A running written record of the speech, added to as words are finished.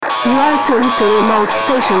You are tuned to Remote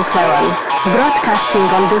Station 7, broadcasting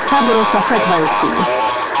on the Sabrosa frequency.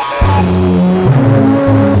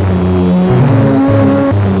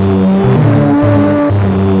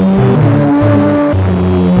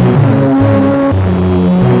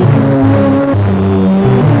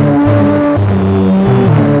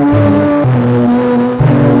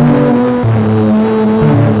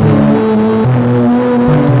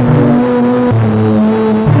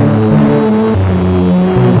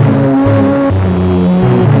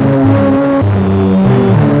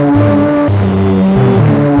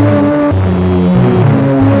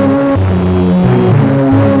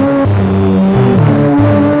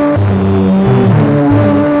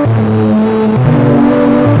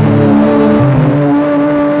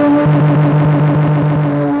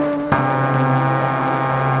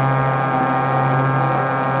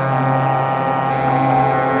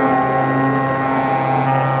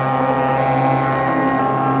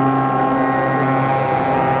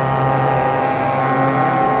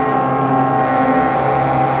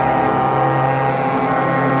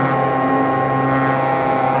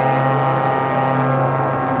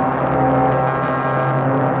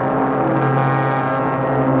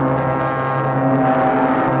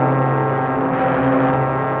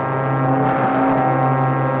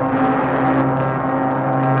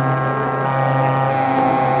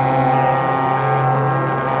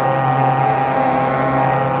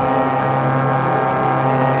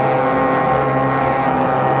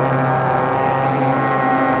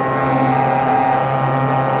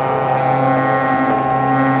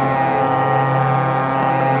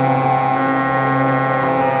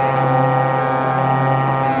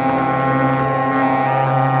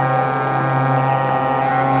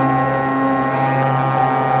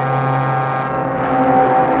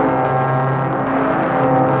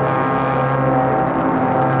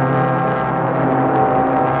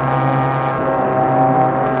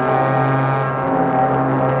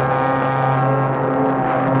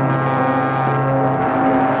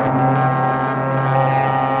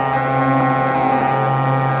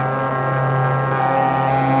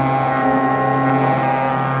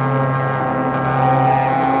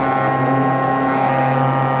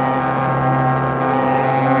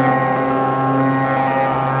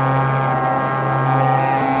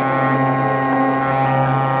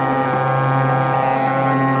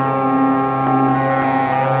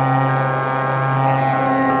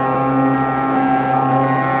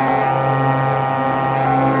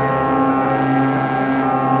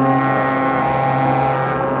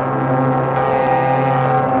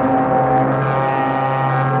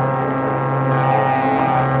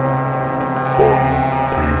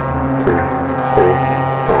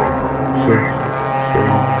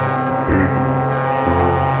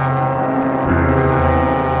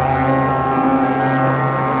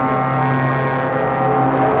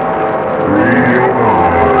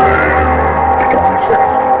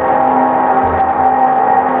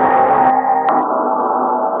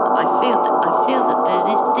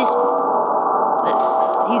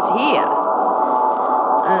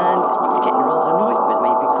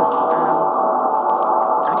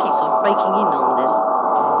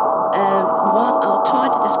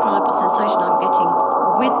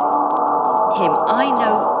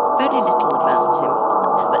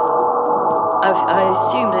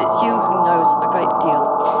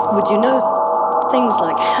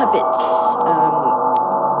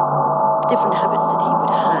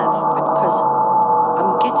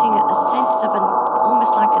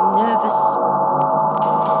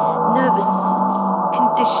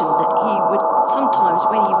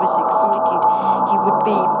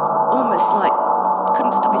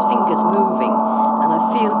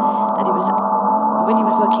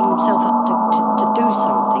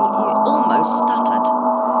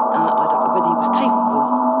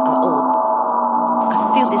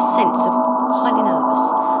 Sense of highly nervous,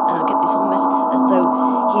 and I get this almost as though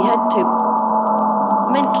he had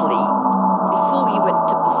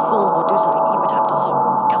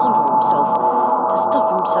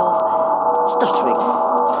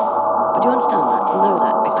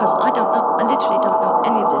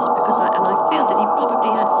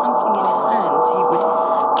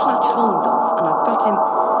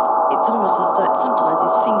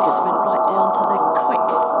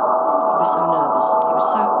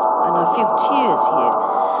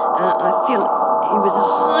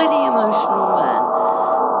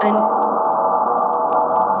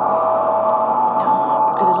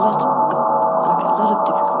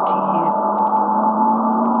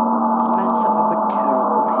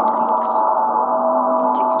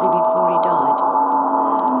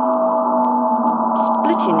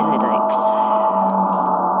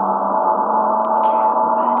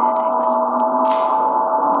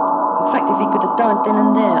died then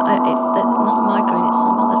and there. That's not a migraine, it's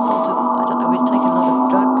some other sort of, I don't know, he's taken a lot of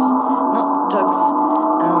drugs. Not drugs,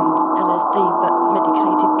 LSD, but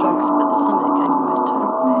medicated drugs, but there's something that gave me the most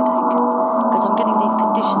terrible headache. Because I'm getting these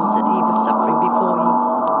conditions that he was suffering before he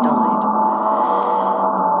died.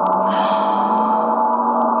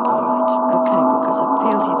 Alright, okay, because I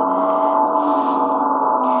feel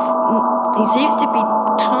he seems to be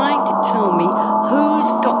trying to tell me who's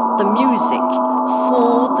got the music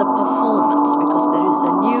for the performance, because there is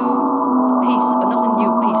a new piece, or not a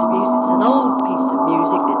new piece of music, it's an old piece of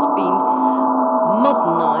music that's been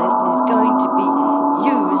modernised and is going to be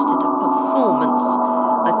used at a performance,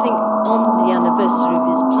 I think, on the anniversary of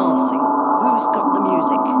his passing. Who's got the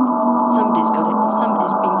music? Somebody's got it, and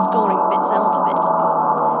somebody's been scoring bits out of it.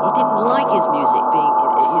 He didn't like his music being,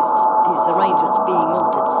 his arrangements being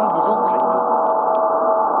altered. Somebody's altering them.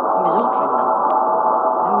 Somebody's altering them.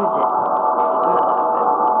 Who is it?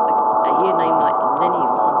 I hear a name like Lenny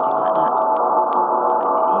or something like that.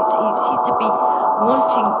 He seems to be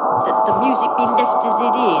wanting that the music be left as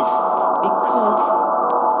it is, because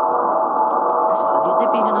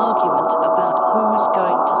there's been an argument about who's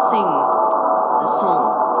going to sing the song,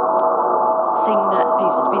 sing that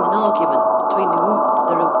piece. There's been an argument between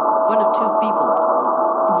there are one or two people.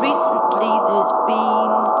 Recently there's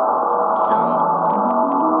been some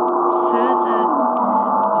further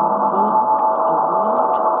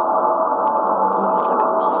award, almost like a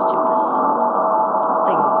posthumous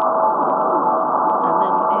thing. And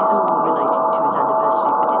then it is all relating to his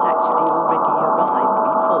anniversary, but it's actually already arrived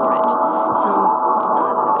before it. Some, I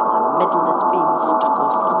don't know if it's a medal that's been struck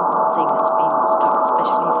or something that's been struck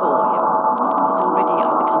especially for him. It's already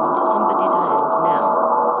either come into somebody's hands now,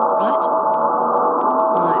 right?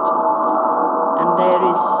 Right. And there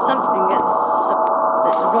is something that's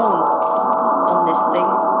wrong on this thing.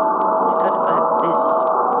 There's got I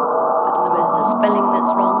don't know whether there's a spelling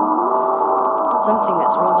that's wrong, something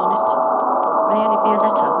that's wrong on it. May only be a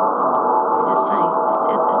letter. They're just saying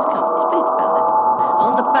it's come. It's pleased about it.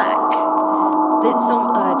 On the back, it's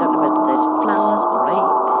on. I don't know whether there's flowers or a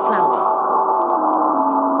flower.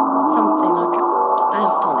 Something like a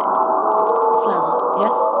stamped on it. Flower,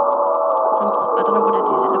 yes. I don't know what it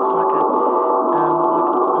is. It looks like a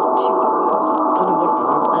not tulip rose. I don't know what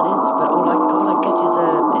that is, but all I get is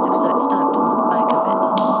it looks like stamped on the back of it.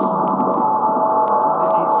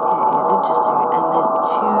 Because he's interesting, and there's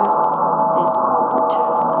 2,000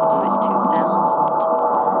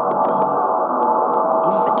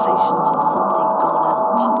 invitations or something gone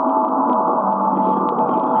out. There's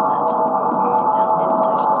something like that. 2,000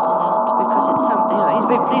 invitations gone out, because it's something, he's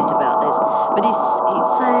very pleased about this, but he's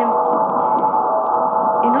saying,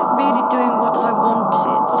 you're not really doing what I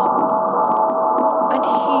wanted. And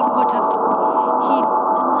he would have, I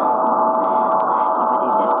don't know whether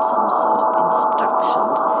he left some sort of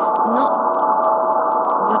instructions, not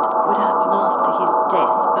would happen after his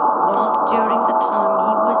death, but whilst during the time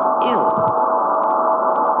he was ill.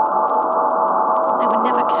 They were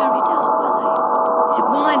never carried out, were they? He said,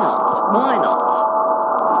 why not? Why not?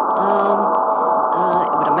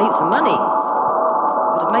 It would have made some money.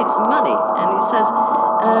 And he says,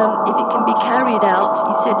 if it can be carried out,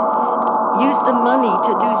 he said, use the money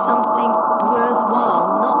to do something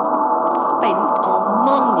worthwhile, not spent on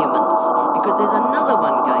monuments, because there's another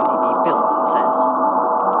one going to be built, he says.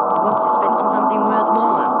 He wants it spent on something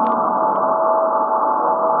worthwhile.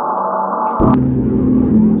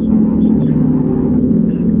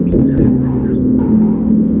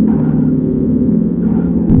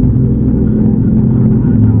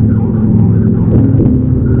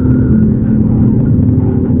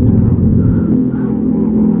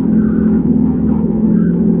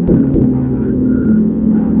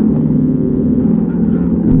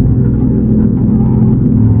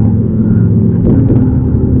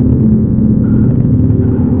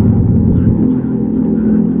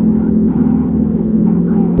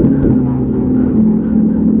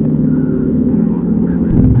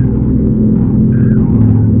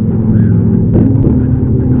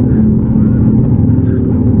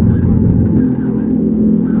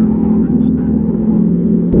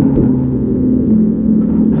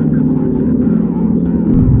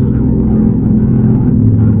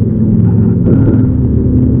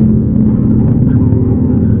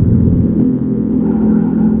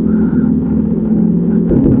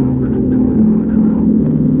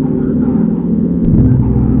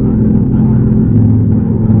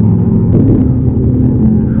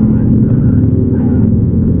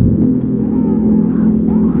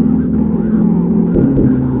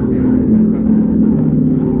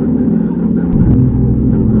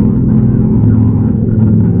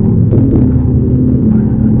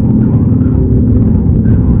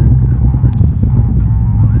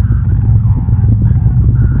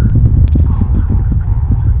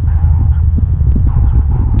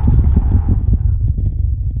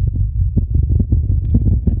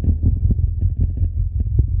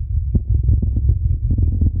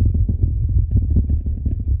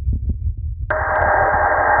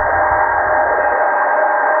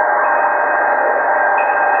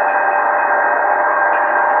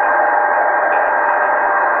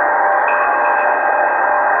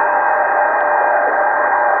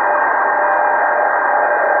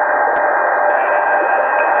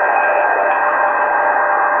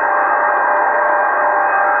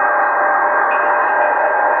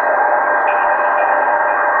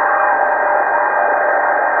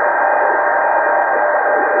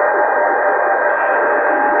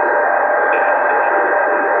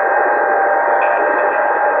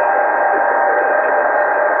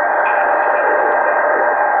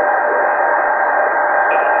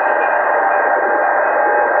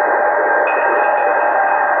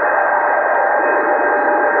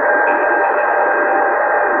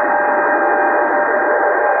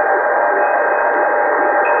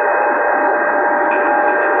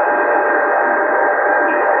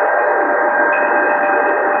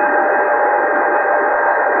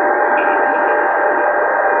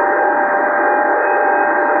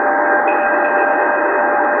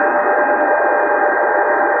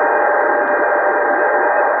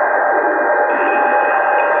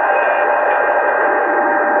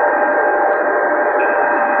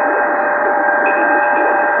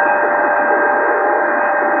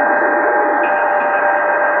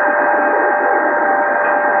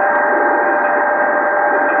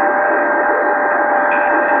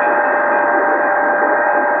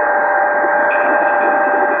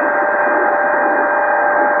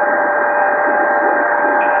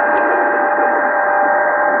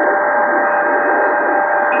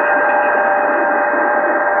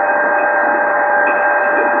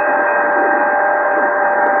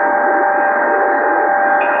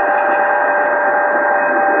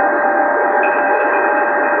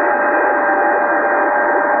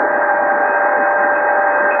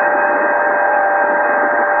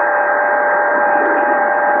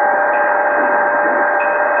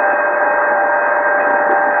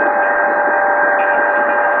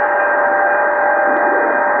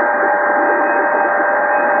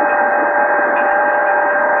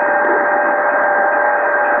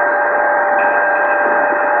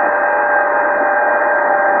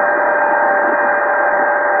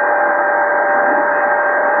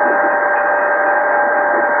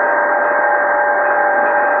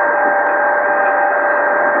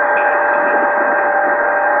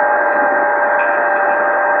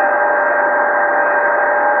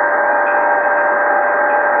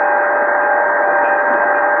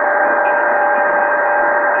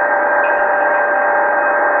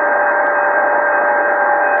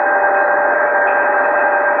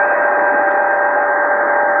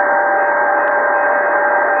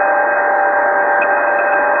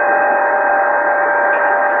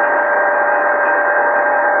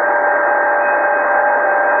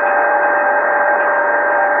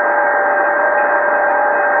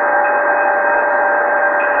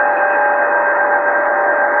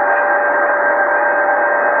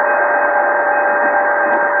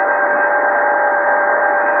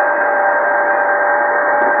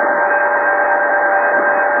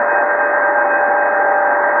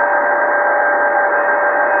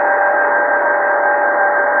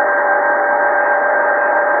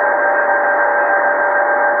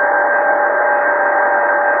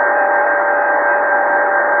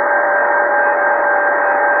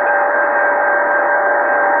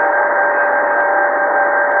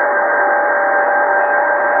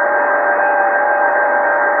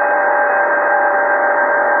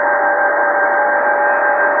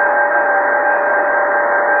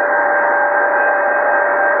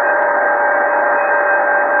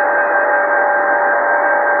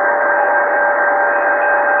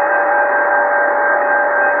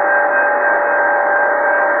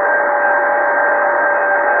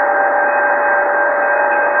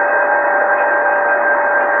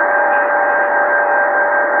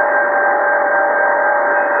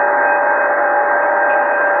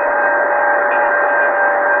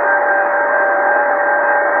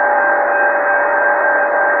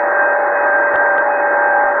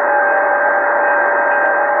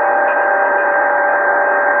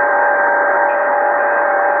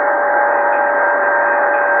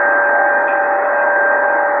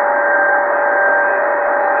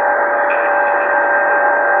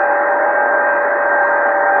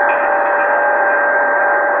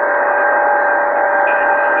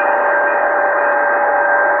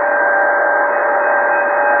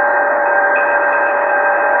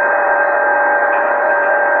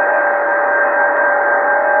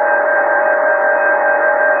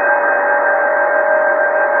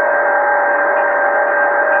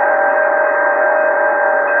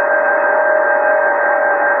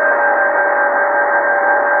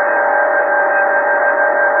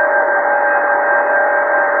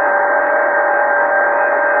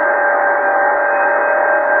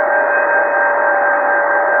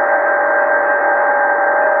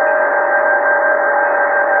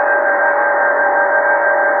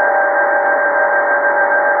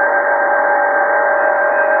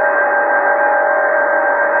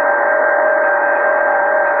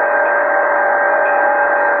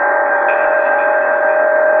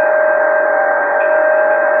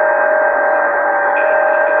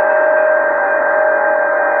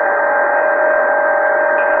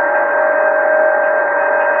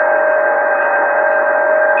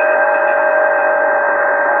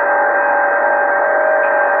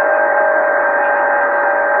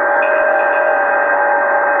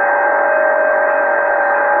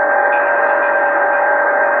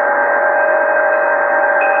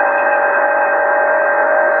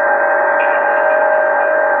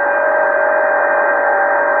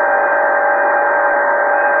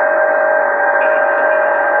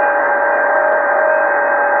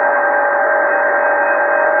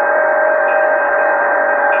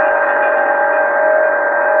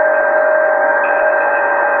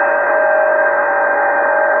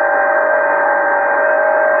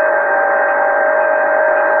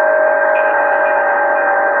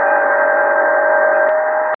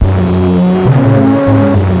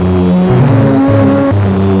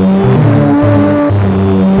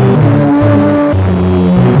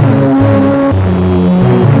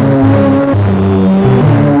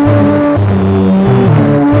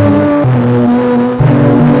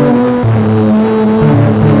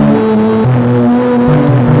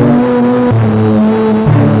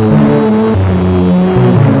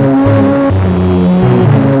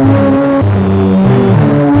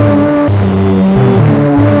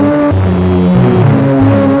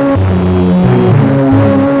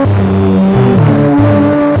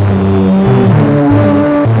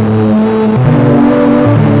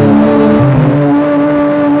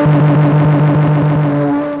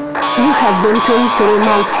 tuned to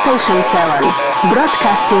Remote Station 7,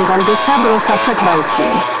 broadcasting on the Sub Rosa frequency.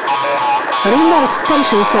 Remote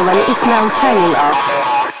Station 7 is now signing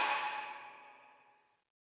off.